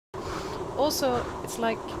Also, it's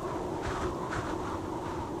like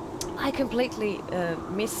I completely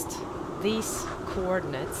missed these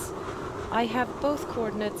coordinates. I have both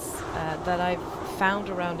coordinates that I've found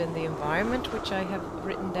around in the environment, which I have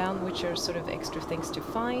written down, which are sort of extra things to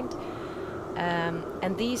find.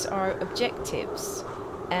 And these are objectives.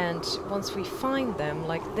 And once we find them,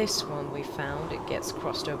 like this one we found, it gets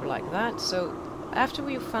crossed over like that. So after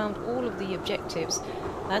we've found all of the objectives,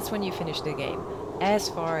 that's when you finish the game, as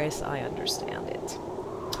far as I understand it.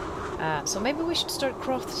 So maybe we should start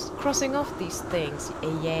crossing off these things,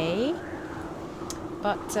 yay!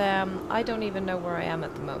 But I don't even know where I am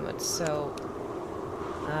at the moment, so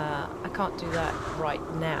I can't do that right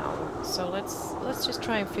now. So let's just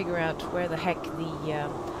try and figure out where the heck the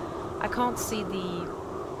I can't see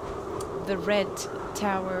the red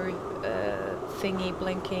tower thingy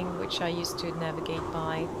blinking, which I used to navigate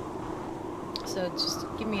by. So just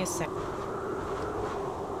give me a sec.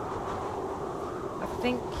 I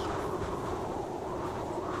think.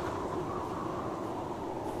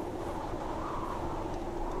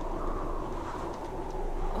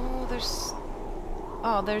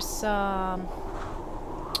 There's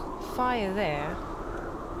fire there.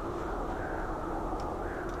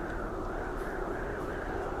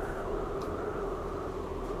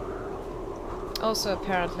 Also,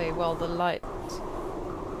 apparently, well, the light...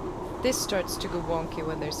 This starts to go wonky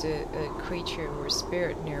when there's a creature or a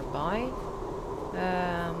spirit nearby.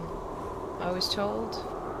 I was told.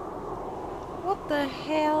 What the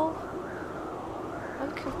hell?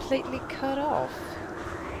 I'm completely cut off.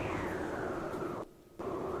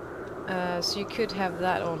 So you could have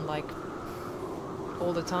that on, like,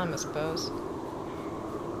 all the time, I suppose.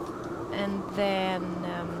 And then,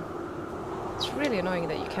 it's really annoying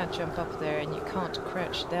that you can't jump up there and you can't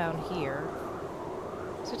crouch down here.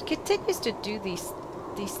 So it continues to do these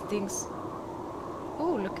things.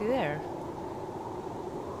 Oh, look there.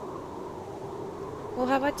 Well,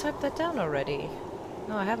 have I typed that down already?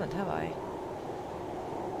 No, I haven't, have I?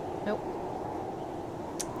 Nope.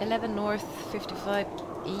 11 north, 55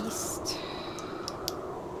 east.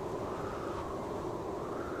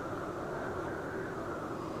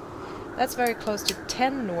 That's very close to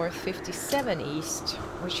 10 north, 57 east,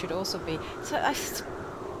 which should also be... So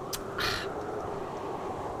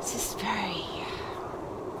this is very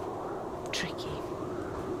tricky.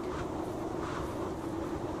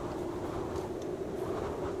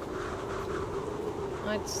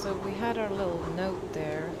 Right, so we had our little note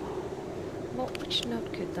there. Well, which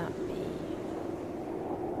note could that be?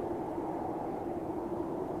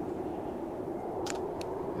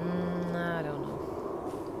 I don't know.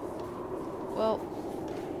 Well,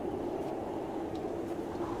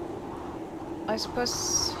 I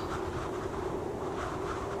suppose...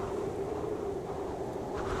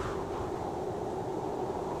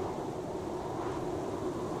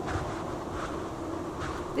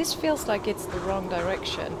 This feels like it's the wrong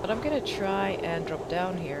direction, but I'm gonna try and drop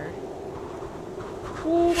down here.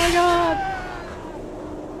 Oh my god!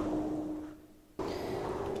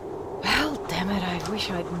 Well, damn it, I wish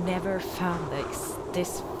I'd never found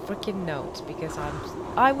this freaking note, because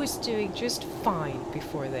I was doing just fine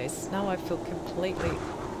before this. Now I feel completely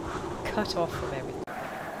cut off from everything.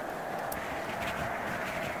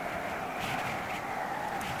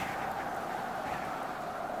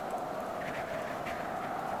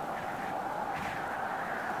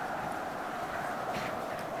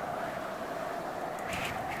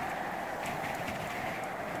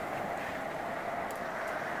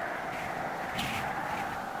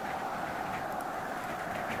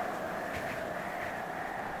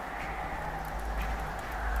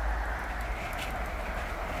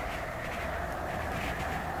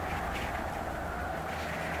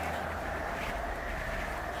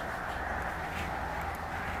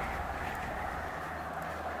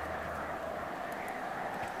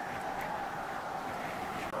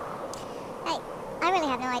 I really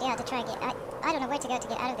have no idea how to try and get... I don't know where to go to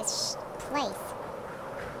get out of this place.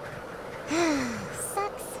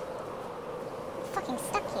 Sucks. I'm fucking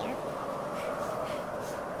stuck here.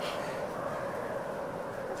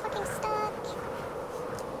 I'm fucking stuck.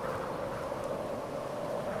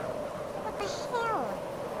 What the hell?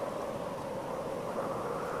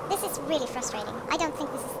 This is really frustrating. I don't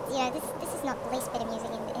think this is... Yeah, this is not the least bit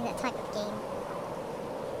amusing in that type of game.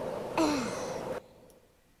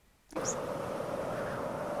 Oops.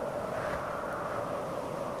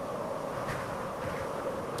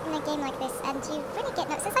 In a game like this, and you really get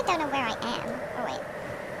no... Since I don't know where I am... Oh, wait.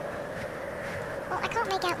 Well, I can't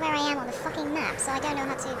make out where I am on the fucking map, so I don't know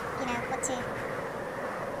how to, you know, what to...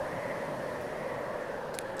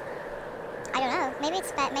 I don't know. Maybe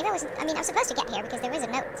it's bad. Maybe I wasn't... I mean, I was supposed to get here because there is a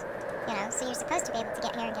note. you know, so you're supposed to be able to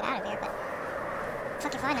get here and get out of here, but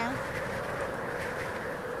fuck if I know.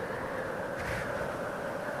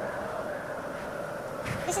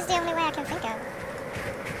 This is the only way I can think of.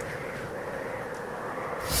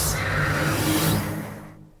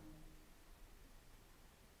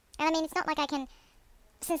 And I mean, it's not like I can,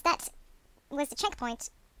 since that was the checkpoint,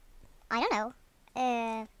 I don't know.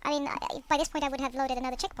 I mean, by this point I would have loaded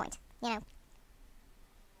another checkpoint, you know.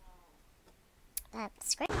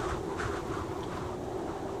 Screw.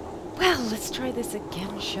 Well, let's try this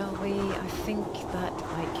again, shall we? I think that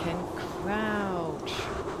I can crouch.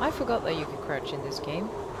 I forgot that you could crouch in this game.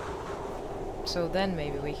 So then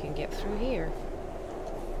maybe we can get through here.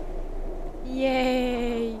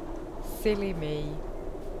 Yay! Silly me.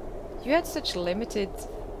 You had such limited...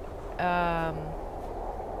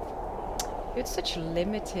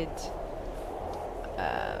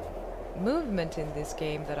 movement in this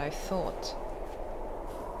game that I thought...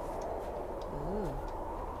 Ooh.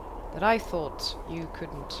 That I thought you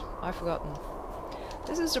couldn't. I've forgotten.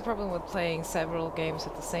 This is the problem with playing several games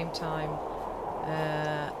at the same time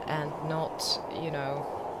and not, you know,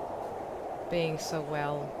 being so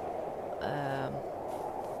well,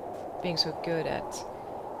 being so good at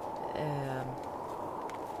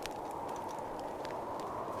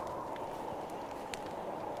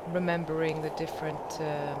remembering the different...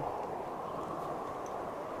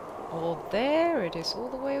 Oh, there it is, all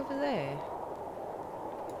the way over there.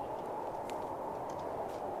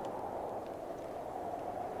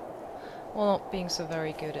 Well, not being so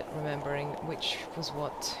very good at remembering which was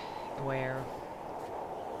what, where.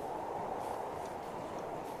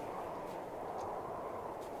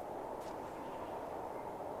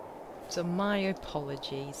 So my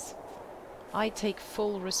apologies. I take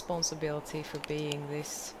full responsibility for being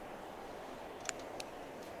this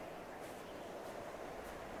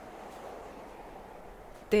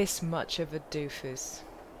much of a doofus.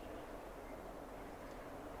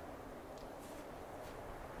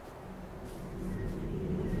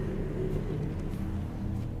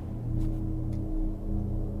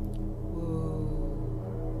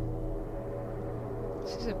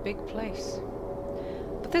 This is a big place.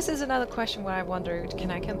 But this is another question where I wonder,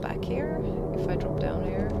 can I come back here if I drop down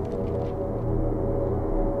here?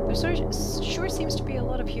 There sure seems to be a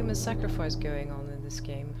lot of human sacrifice going on in this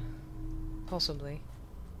game. Possibly.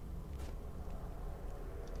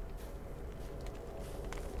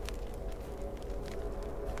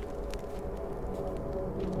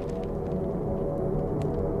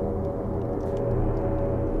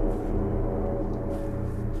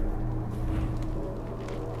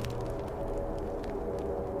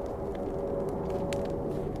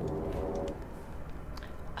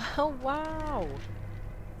 Oh, wow!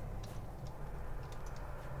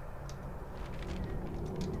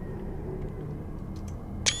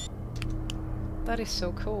 That is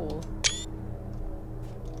so cool.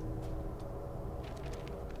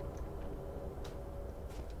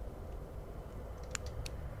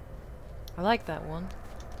 I like that one.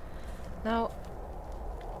 Now,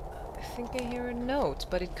 I think I hear a note,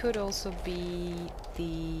 but it could also be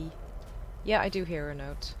the... Yeah, I do hear a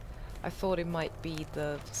note. I thought it might be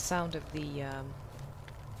the sound of the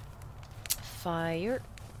fire.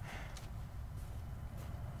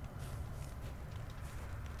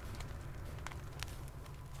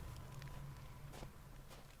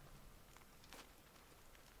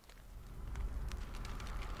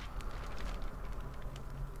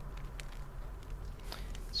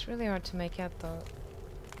 It's really hard to make out though.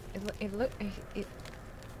 It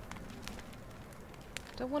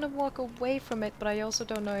I don't want to walk away from it, but I also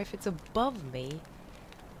don't know if it's above me.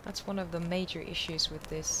 That's one of the major issues with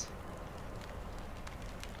this.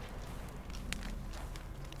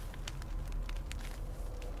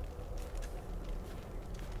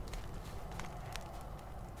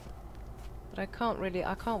 But I can't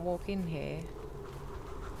walk in here.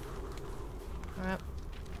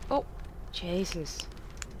 Oh, Jesus.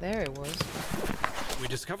 There it was. We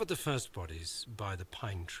discovered the first bodies by the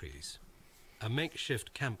pine trees. A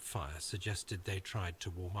makeshift campfire suggested they tried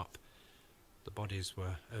to warm up. The bodies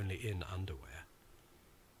were only in underwear.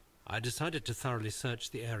 I decided to thoroughly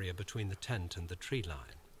search the area between the tent and the tree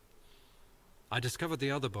line. I discovered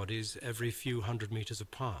the other bodies every few hundred meters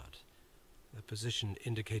apart. Their position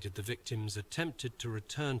indicated the victims attempted to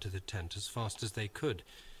return to the tent as fast as they could.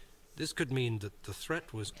 This could mean that the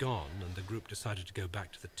threat was gone and the group decided to go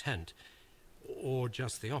back to the tent, or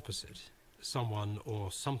just the opposite. Someone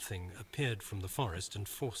or something appeared from the forest and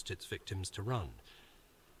forced its victims to run.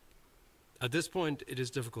 At this point, it is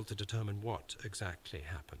difficult to determine what exactly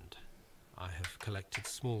happened. I have collected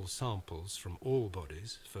small samples from all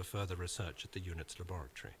bodies for further research at the unit's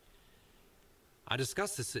laboratory. I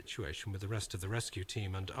discussed the situation with the rest of the rescue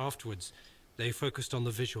team, and afterwards they focused on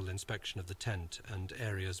the visual inspection of the tent and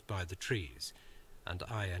areas by the trees, and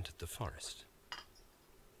I entered the forest.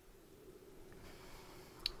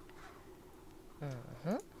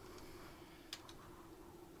 Mm-hmm.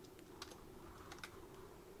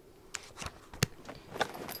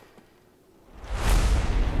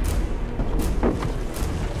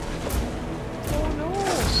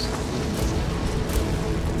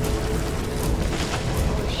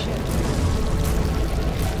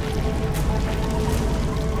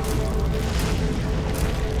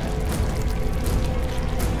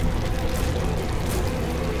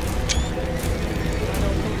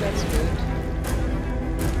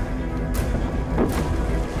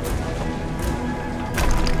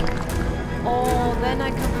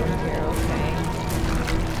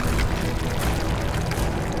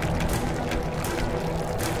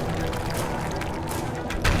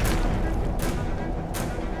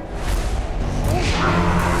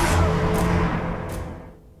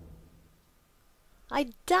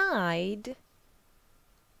 I died?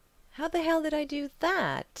 How the hell did I do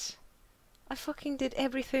that? I fucking did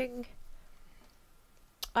everything.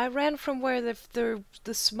 I ran from where the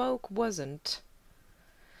smoke wasn't.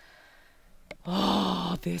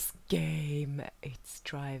 Oh, this game. It's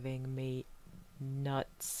driving me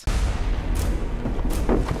nuts.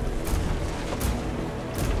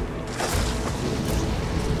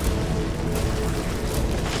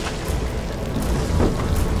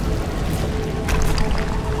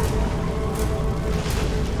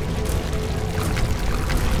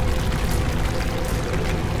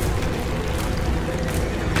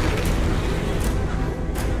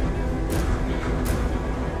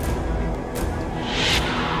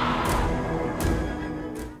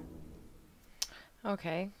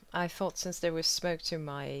 Okay, I thought since there was smoke to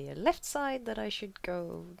my left side that I should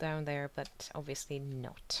go down there, but obviously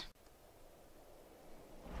not.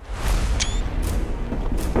 I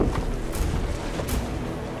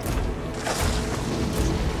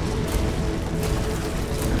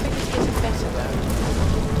think it's getting better though.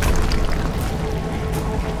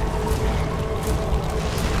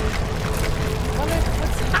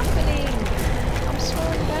 What's happening? I'm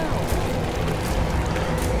slowing down.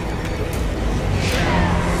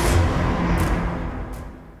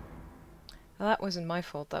 Well, that wasn't my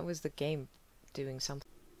fault, that was the game doing something.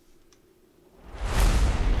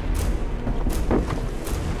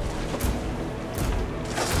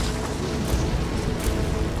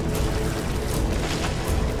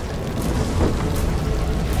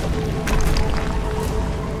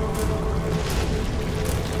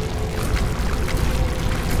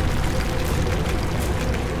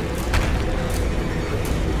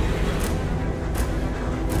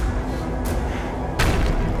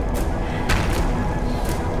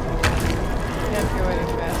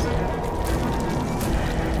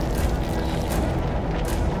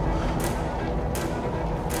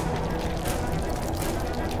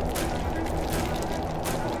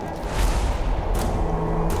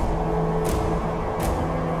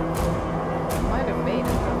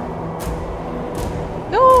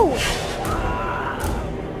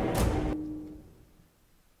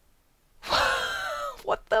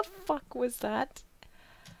 What the fuck was that?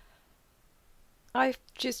 I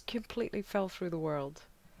just completely fell through the world.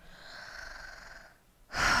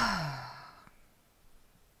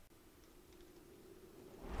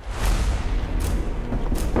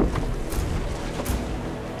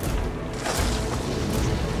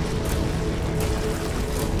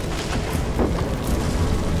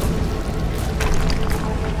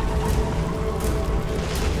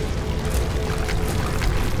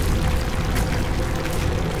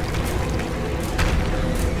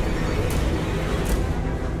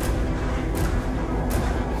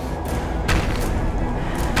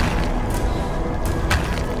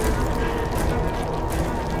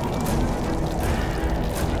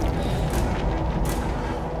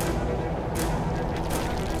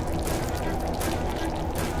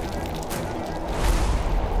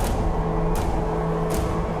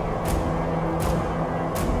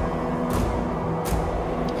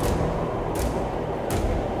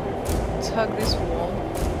 Hug this wall.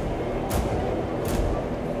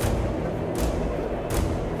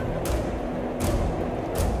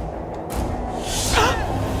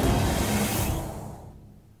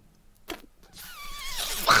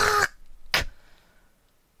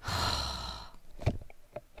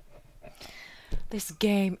 This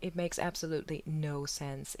game, it makes absolutely no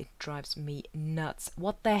sense. It drives me nuts.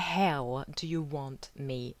 What the hell do you want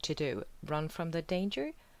me to do? Run from the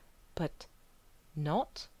danger? But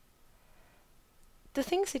not? The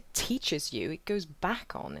things it teaches you, it goes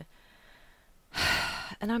back on.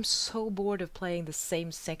 And I'm so bored of playing the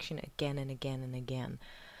same section again and again and again.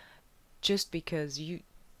 Just because you...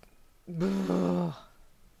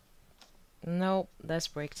 Nope, that's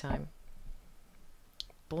break time.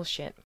 Bullshit.